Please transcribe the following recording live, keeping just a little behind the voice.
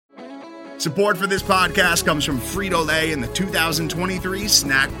Support for this podcast comes from Frito-Lay and the 2023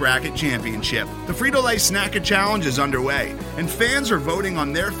 Snack Bracket Championship. The Frito-Lay Snack Challenge is underway, and fans are voting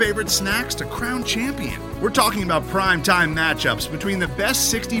on their favorite snacks to crown champion. We're talking about prime-time matchups between the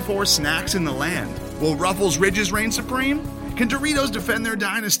best 64 snacks in the land. Will Ruffles Ridges reign supreme? Can Doritos defend their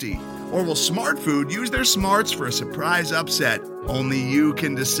dynasty? Or will Smart Food use their smarts for a surprise upset? Only you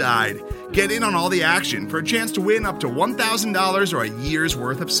can decide. Get in on all the action for a chance to win up to $1,000 or a year's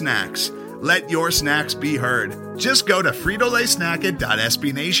worth of snacks. Let your snacks be heard. Just go to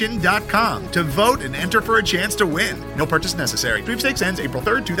fritolaysnacket.sbnation.com to vote and enter for a chance to win. No purchase necessary. Sweepstakes ends April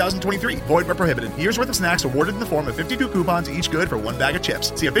 3rd, 2023. Void where prohibited. Year's worth of snacks awarded in the form of 52 coupons, each good for one bag of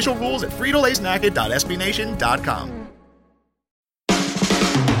chips. See official rules at fritolaysnacket.sbnation.com.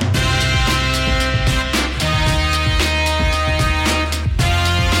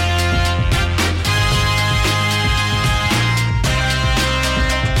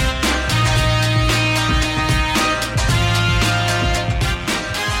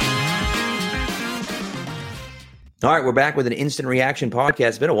 All right, we're back with an instant reaction podcast.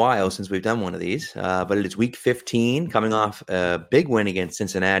 It's been a while since we've done one of these, but it is week 15, coming off a big win against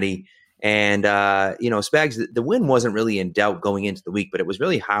Cincinnati. And, Spags, the win wasn't really in doubt going into the week, but it was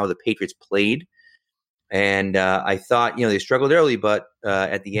really how the Patriots played. And I thought, they struggled early, but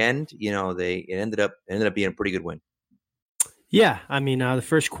at the end, it ended up being a pretty good win. Yeah, the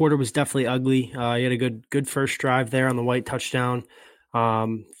first quarter was definitely ugly. You had a good first drive there on the White touchdown.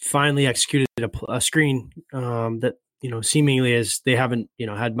 Finally executed a screen that seemingly as they haven't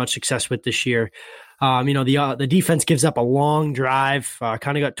had much success with this year. The defense gives up a long drive,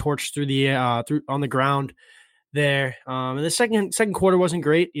 kind of got torched through on the ground there. And the second quarter wasn't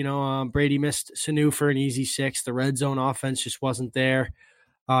great. Brady missed Sanu for an easy 6. The red zone offense just wasn't there.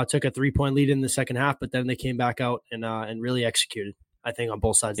 Took a 3-point lead in the second half, but then they came back out and really executed, I think, on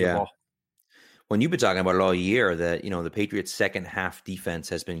both sides of the ball. When you've been talking about it all year, that the Patriots' second half defense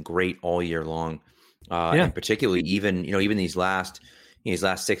has been great all year long, and particularly even these last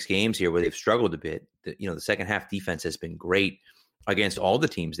 6 games here where they've struggled a bit. The second half defense has been great against all the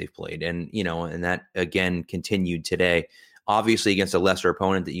teams they've played, and that again continued today. Obviously against a lesser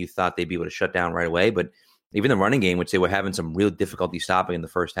opponent that you thought they'd be able to shut down right away, but even the running game, which they were having some real difficulty stopping in the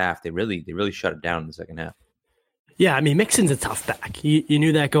first half, they really shut it down in the second half. Yeah, Mixon's a tough back. You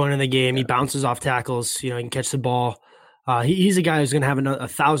knew that going into the game. He bounces off tackles. He can catch the ball. He's a guy who's going to have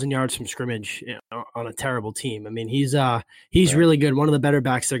 1,000 yards from scrimmage on a terrible team. He's really good. One of the better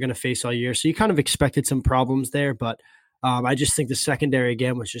backs they're going to face all year. So you kind of expected some problems there, but I just think the secondary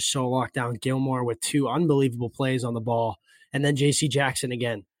again was just so locked down. Gilmore with 2 unbelievable plays on the ball, and then J.C. Jackson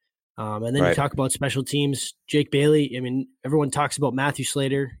again. And then you talk about special teams. Jake Bailey. Everyone talks about Matthew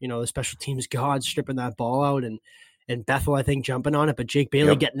Slater, the special teams god, stripping that ball out, and Bethel, I think, jumping on it, but Jake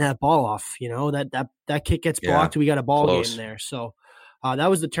Bailey getting that ball off. That kick gets blocked. We got a ball game there. So that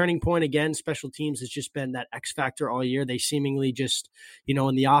was the turning point. Again, special teams has just been that X factor all year. They seemingly just,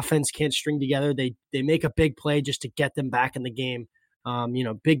 when the offense can't string together, they make a big play just to get them back in the game.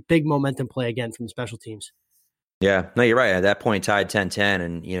 Big momentum play again from the special teams. Yeah, no, you're right. At that point, tied 10-10,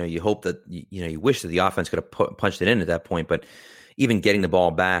 and you hope that you wish that the offense could have punched it in at that point, but even getting the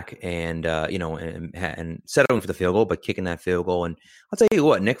ball back and and settling for the field goal, but kicking that field goal. And I'll tell you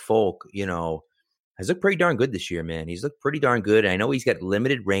what, Nick Folk, has looked pretty darn good this year, man. He's looked pretty darn good. I know he's got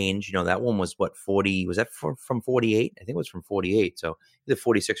limited range. That one was 40? Was that from 48? I think it was from 48. So either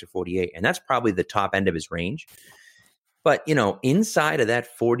 46 or 48, and that's probably the top end of his range. But, inside of that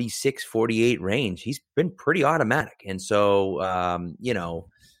 46, 48 range, he's been pretty automatic. And so,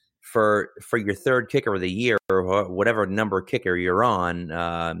 for your third kicker of the year or whatever number kicker you're on,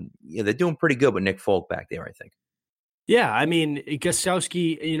 they're doing pretty good with Nick Folk back there, I think. Yeah,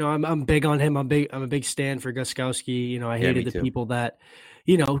 Gostkowski, I'm big on him. I'm a big stand for Gostkowski. I hated the people that,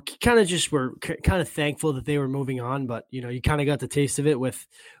 kind of just were kind of thankful that they were moving on. But, you kind of got the taste of it with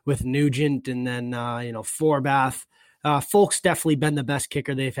Nugent and then, Forbath. Folk's definitely been the best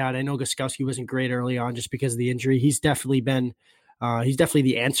kicker they've had. I know Gostkowski wasn't great early on just because of the injury. He's definitely been he's definitely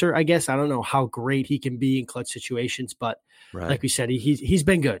the answer, I guess. I don't know how great he can be in clutch situations, but like we said, he's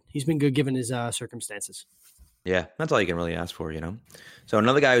been good. He's been good given his circumstances. Yeah, that's all you can really ask for, So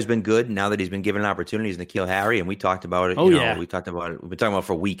another guy who's been good now that he's been given an opportunity is N'Keal Harry, and we talked about it. We talked about it. We've been talking about it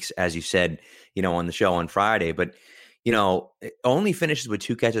for weeks, as you said, on the show on Friday. But only finishes with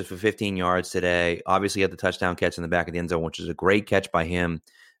 2 catches for 15 yards today. Obviously, had the touchdown catch in the back of the end zone, which is a great catch by him.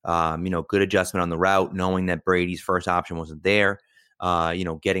 Good adjustment on the route, knowing that Brady's first option wasn't there.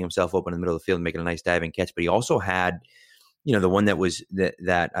 Getting himself open in the middle of the field and making a nice diving catch. But he also had, the one that was that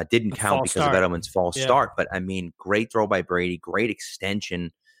didn't count because of Edelman's false start. But great throw by Brady, great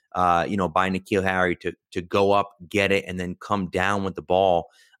extension by N'Keal Harry to go up, get it, and then come down with the ball.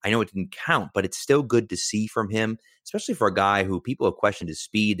 I know it didn't count, but it's still good to see from him, especially for a guy who people have questioned his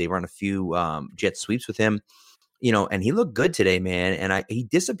speed. They run a few jet sweeps with him, and he looked good today, man. And he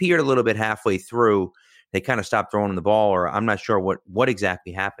disappeared a little bit halfway through. They kind of stopped throwing the ball, or I'm not sure what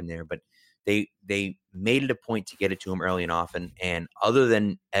exactly happened there, but they made it a point to get it to him early and often. And other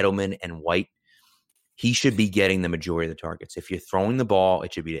than Edelman and White, he should be getting the majority of the targets. If you're throwing the ball,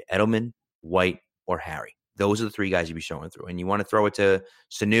 it should be to Edelman, White, or Harry. Those are the three guys you'd be showing through. And you want to throw it to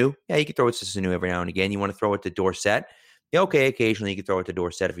Sanu? Yeah, you can throw it to Sanu every now and again. You want to throw it to Dorsett? Yeah, okay, occasionally you can throw it to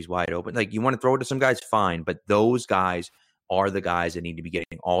Dorsett if he's wide open. Like, you want to throw it to some guys, fine. But those guys are the guys that need to be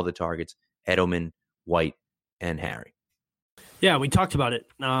getting all the targets: Edelman, White, and Harry. Yeah, we talked about it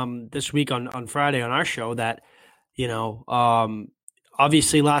this week on Friday on our show that,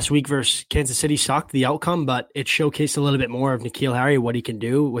 obviously last week versus Kansas City sucked the outcome, but it showcased a little bit more of N'Keal Harry, what he can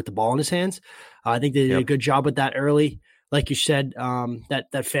do with the ball in his hands. I think they did a good job with that early. Like you said,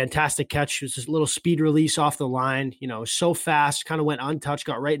 that fantastic catch was just a little speed release off the line, so fast, kind of went untouched,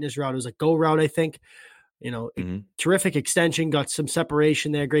 got right in his route. It was a go route, I think. Terrific extension, got some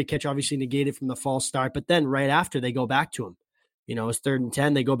separation there. Great catch, obviously negated from the false start. But then right after they go back to him, it's 3rd and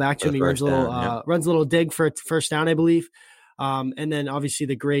 10. They go back to him. He runs a little dig for first down, I believe. And then obviously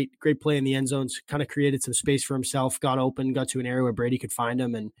the great play in the end zones kind of created some space for himself, got open, got to an area where Brady could find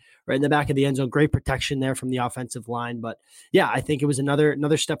him, and right in the back of the end zone, great protection there from the offensive line. But yeah, I think it was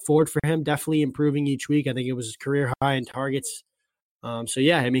another step forward for him, definitely improving each week. I think it was his career high in targets. So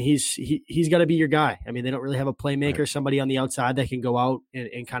yeah, I mean, he's got to be your guy. I mean, they don't really have a playmaker, somebody on the outside that can go out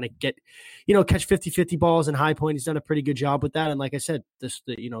and kind of get, catch 50-50 balls and high point. He's done a pretty good job with that. And like I said,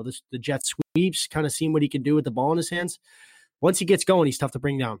 the jet sweeps, kind of seeing what he can do with the ball in his hands. Once he gets going, he's tough to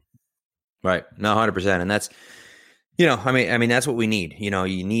bring down. Right. No, 100%. And that's, I mean, that's what we need. You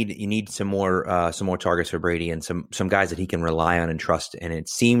need some more targets for Brady and some guys that he can rely on and trust. And it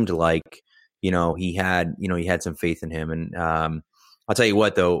seemed like, he had some faith in him. And I'll tell you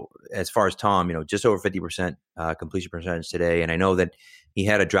what, though, as far as Tom, just over 50% completion percentage today. And I know that he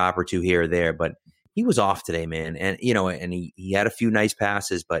had a drop or two here or there, but he was off today, man. And, and he had a few nice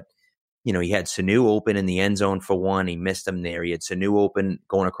passes, but he had Sanu open in the end zone for one. He missed him there. He had Sanu open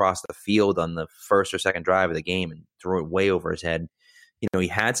going across the field on the first or second drive of the game and threw it way over his head. He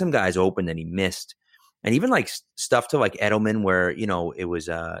had some guys open that he missed. And even like stuff to like Edelman where, it was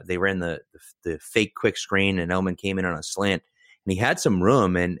they ran the fake quick screen and Edelman came in on a slant and he had some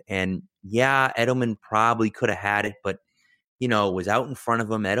room. And yeah, Edelman probably could have had it, but, was out in front of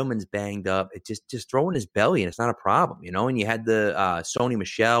him. Edelman's banged up. It just throwing his belly and it's not a problem, and you had the Sony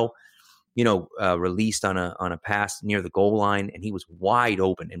Michel, released on a pass near the goal line, and he was wide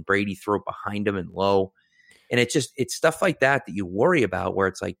open, and Brady threw it behind him and low. And it's stuff like that you worry about, where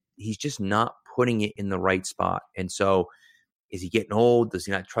it's like he's just not putting it in the right spot. And so, is he getting old? Does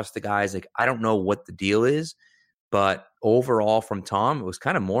he not trust the guys? Like, I don't know what the deal is, but overall from Tom, it was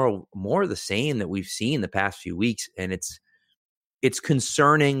kind of more of the same that we've seen the past few weeks, and it's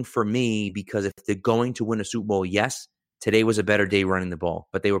concerning for me because if they're going to win a Super Bowl, yes, today was a better day running the ball,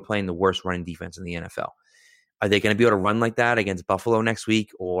 but they were playing the worst running defense in the NFL. Are they going to be able to run like that against Buffalo next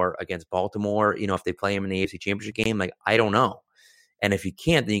week or against Baltimore? If they play him in the AFC Championship game, like, I don't know. And if you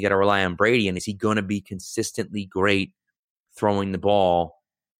can't, then you got to rely on Brady. And is he going to be consistently great throwing the ball?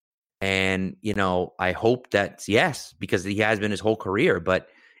 And, I hope that's yes, because he has been his whole career, but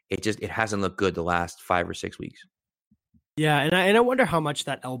it hasn't looked good the last 5 or 6 weeks. Yeah, and I wonder how much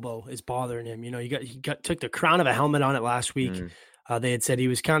that elbow is bothering him. He took the crown of a helmet on it last week. They had said he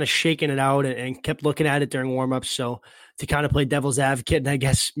was kind of shaking it out and kept looking at it during warmups. So to kind of play devil's advocate and I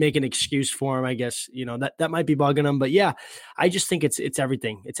guess make an excuse for him, I guess, that might be bugging him. But yeah, I just think it's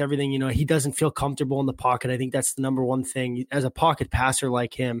everything. It's everything. He doesn't feel comfortable in the pocket. I think that's the number one thing. As a pocket passer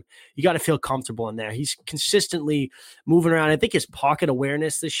like him, you got to feel comfortable in there. He's consistently moving around. I think his pocket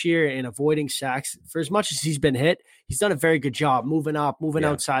awareness this year and avoiding sacks, for as much as he's been hit, he's done a very good job moving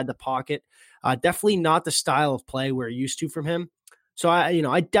outside the pocket. Definitely not the style of play we're used to from him. So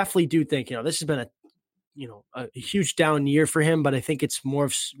I definitely do think, this has been a huge down year for him, but I think it's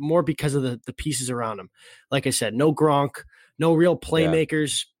more because of the pieces around him. Like I said, no Gronk, no real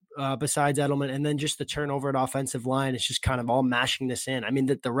playmakers besides Edelman, and then just the turnover at offensive line. It's just kind of all mashing this in. I mean,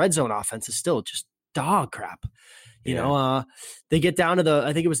 the red zone offense is still just dog crap. They get down to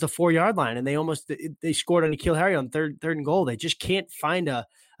I think it was the 4-yard line, and they scored on N'Keal Harry on third and goal. They just can't find a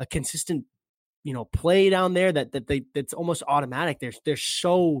consistent play down there that's almost automatic. They're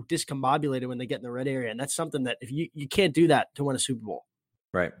so discombobulated when they get in the red area. And that's something that if you can't do that to win a Super Bowl.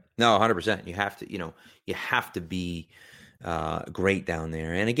 Right. No, 100%. You have to, you have to be great down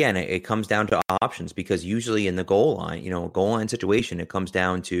there. And again, it comes down to options because usually in the goal line situation, it comes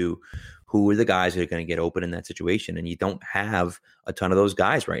down to who are the guys that are going to get open in that situation. And you don't have a ton of those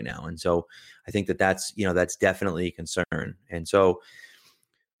guys right now. And so I think that's definitely a concern. And so,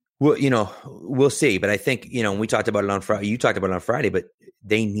 we'll see. But I think, we talked about it on Friday. You talked about it on Friday, but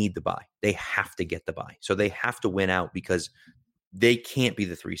they need the bye. They have to get the bye. So they have to win out because they can't be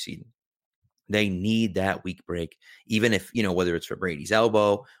the 3 seed. They need that week break, even if, whether it's for Brady's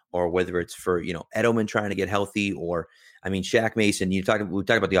elbow or whether it's for, Edelman trying to get healthy or, Shaq Mason, we talked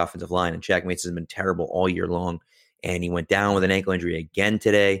about the offensive line, and Shaq Mason has been terrible all year long. And he went down with an ankle injury again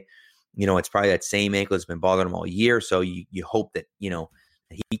today. It's probably that same ankle that's been bothering him all year. So you hope that,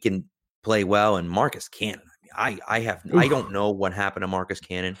 he can play well. And Marcus Cannon, I don't know what happened to Marcus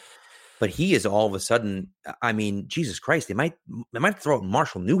Cannon. But he is all of a sudden, Jesus Christ, they might throw out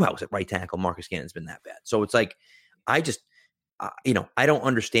Marshall Newhouse at right tackle. Marcus Cannon's been that bad. So it's like, I don't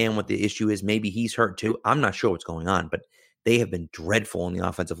understand what the issue is. Maybe he's hurt too. I'm not sure what's going on, but they have been dreadful in the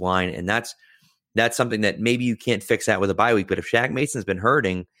offensive line. And that's something that maybe you can't fix that with a bye week. But if Shaq Mason's been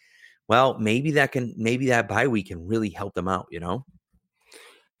hurting, well, maybe that bye week can really help them out,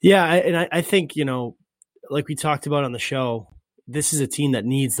 Yeah. And I think, like we talked about on the show, this is a team that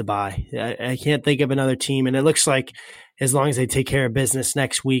needs the bye. I can't think of another team. And it looks like as long as they take care of business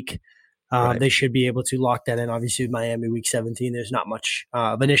next week, right, they should be able to lock that in. Obviously, with Miami week 17, there's not much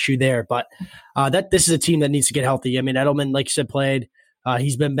of an issue there. But this is a team that needs to get healthy. Edelman, like you said, played.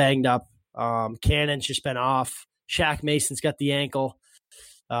 He's been banged up. Cannon's just been off. Shaq Mason's got the ankle.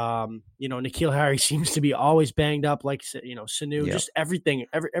 N'Keal Harry seems to be always banged up, like Sanu, just everything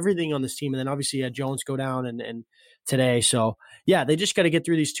on this team. And then obviously you had Jones go down and today. So yeah, they just got to get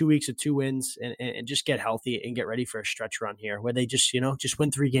through these 2 weeks of 2 wins and just get healthy and get ready for a stretch run here where they just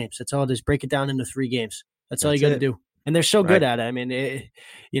win 3 games. That's all it is. Break it down into 3 games. That's all you got to do. And they're so good at it.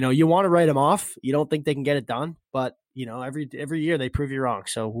 You want to write them off. You don't think they can get it done, but every year they prove you wrong.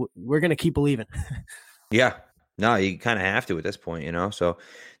 So we're going to keep believing. Yeah. No, you kind of have to at this point, So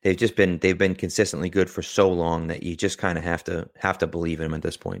they've been consistently good for so long that you just kind of have to believe in them at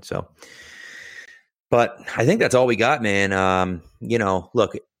this point. So, but I think that's all we got, man.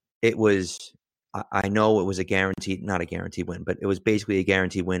 Look, it was. I know it was not a guaranteed win, but it was basically a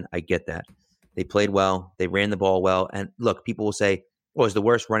guaranteed win. I get that. They played well. They ran the ball well. And look, people will say, well, it's the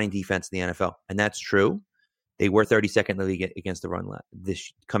worst running defense in the NFL. And that's true. They were 32nd in the league against the run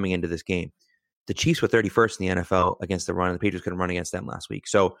coming into this game. The Chiefs were 31st in the NFL against the run, and the Patriots couldn't run against them last week.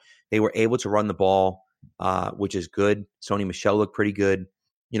 So they were able to run the ball, which is good. Sony Michel looked pretty good.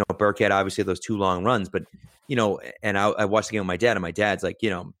 Burkhead obviously had those 2 long runs, but, and I watched the game with my dad, and my dad's like,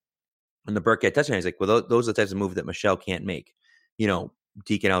 when the Burkhead touchdown, he's like, well, those are the types of moves that Michel can't make,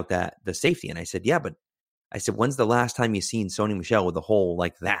 deking out the safety. And I said, yeah, but I said, when's the last time you seen Sony Michel with a hole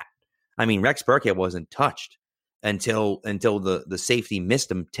like that? Rex Burkhead wasn't touched until the safety missed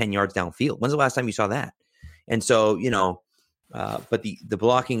him 10 yards downfield. When's the last time you saw that? And so, but the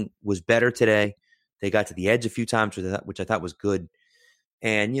blocking was better today. They got to the edge a few times, which I thought was good.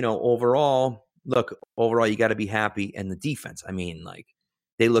 And, overall, you got to be happy. And the defense,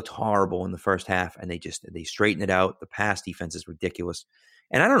 they looked horrible in the first half, and they straightened it out. The pass defense is ridiculous.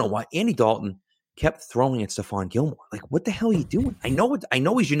 And I don't know why Andy Dalton kept throwing at Stephon Gilmore. Like, what the hell are you doing? I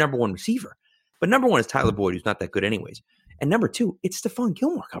know he's your number 1 receiver. But number 1 is Tyler Boyd, who's not that good anyways. And number 2, it's Stephon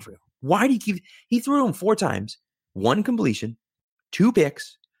Gilmore covering him. Why do you he threw him 4 times, 1 completion, 2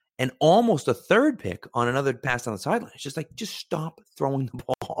 picks, and almost a 3rd pick on another pass on the sideline. It's just like, just stop throwing the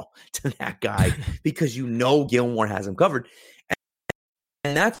ball to that guy because Gilmore has him covered.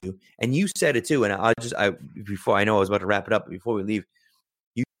 And that's you. And you said it too. And before I know I was about to wrap it up, but before we leave,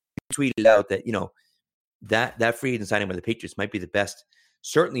 you tweeted out that, that free agent signing by the Patriots might be the best,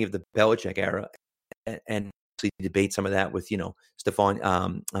 certainly of the Belichick era, and debate some of that with Mike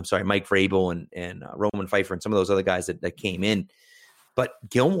Vrabel and Roman Pfeiffer and some of those other guys that came in. But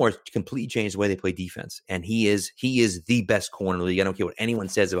Gilmore completely changed the way they play defense, and he is the best corner in the league. I don't care what anyone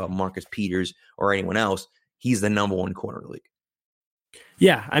says about Marcus Peters or anyone else. He's the number 1 corner in the league.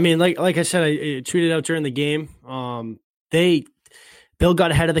 Yeah, like I said, I tweeted out during the game. Bill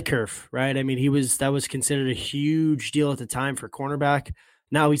got ahead of the curve, right? That was considered a huge deal at the time for cornerback.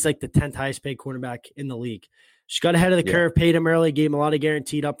 Now he's like the 10th highest paid cornerback in the league. Just got ahead of the curve, paid him early, gave him a lot of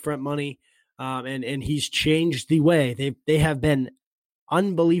guaranteed upfront money, and he's changed the way they have been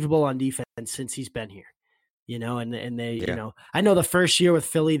unbelievable on defense since he's been here. I know the first year with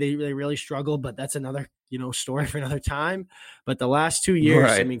Philly they really struggled, but that's another story for another time. But the last 2 years,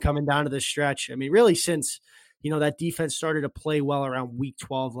 right, coming down to this stretch, really since that defense started to play well around week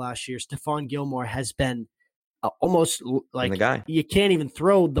 12 last year, Stephon Gilmore has been almost like the guy. You can't even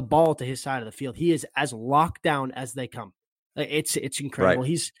throw the ball to his side of the field. He is as locked down as they come. It's incredible. Right.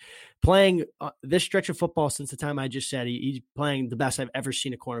 He's playing this stretch of football since the time I just said. He's playing the best I've ever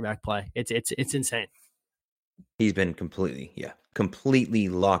seen a cornerback play. It's insane. He's been completely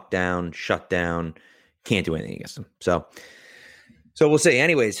locked down, shut down. Can't do anything against him. So we'll see.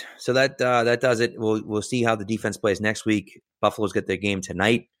 Anyways, so that does it. We'll see how the defense plays next week. Buffalo's got their game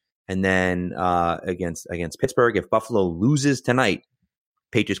tonight, and then against Pittsburgh. If Buffalo loses tonight,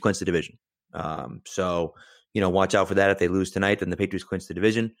 Patriots clinch the division. So watch out for that. If they lose tonight, then the Patriots clinch the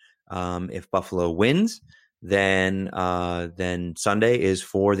division. If Buffalo wins, then Sunday is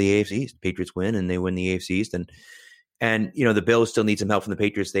for the AFC East. Patriots win and they win the AFC East, and the Bills still need some help from the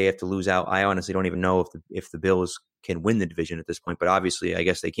Patriots. They have to lose out. I honestly don't even know if the Bills can win the division at this point, but obviously I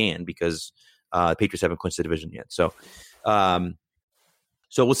guess they can because the Patriots haven't clinched the division yet. So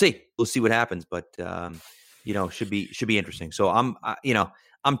we'll see. We'll see what happens, but should be interesting. So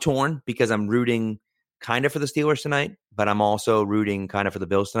I'm torn because I'm rooting kind of for the Steelers tonight, but I'm also rooting kind of for the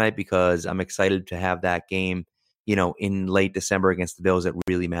Bills tonight because I'm excited to have that game, in late December against the Bills that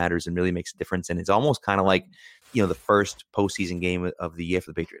really matters and really makes a difference. And it's almost kind of like, the first postseason game of the year for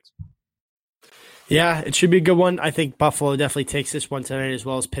the Patriots. Yeah, it should be a good one. I think Buffalo definitely takes this one tonight as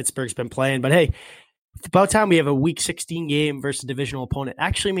well as Pittsburgh's been playing. But hey, it's about time we have a Week 16 game versus a divisional opponent.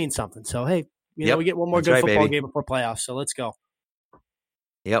 Actually means something. So hey, we get one more good football game before playoffs. So let's go.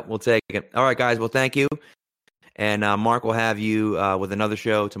 Yep, we'll take it. All right, guys. Well, thank you. And Mark will have you with another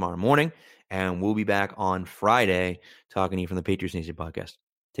show tomorrow morning. And we'll be back on Friday talking to you from the Patriots Nation podcast.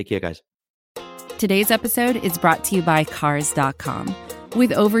 Take care, guys. Today's episode is brought to you by Cars.com.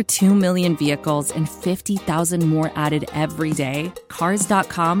 With over 2 million vehicles and 50,000 more added every day,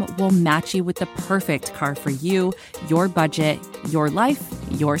 Cars.com will match you with the perfect car for you, your budget, your life,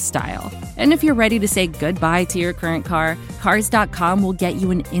 your style. And if you're ready to say goodbye to your current car, Cars.com will get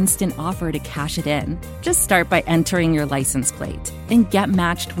you an instant offer to cash it in. Just start by entering your license plate and get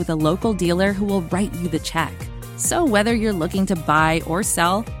matched with a local dealer who will write you the check. So whether you're looking to buy or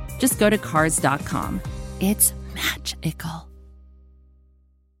sell, just go to Cars.com. It's magical.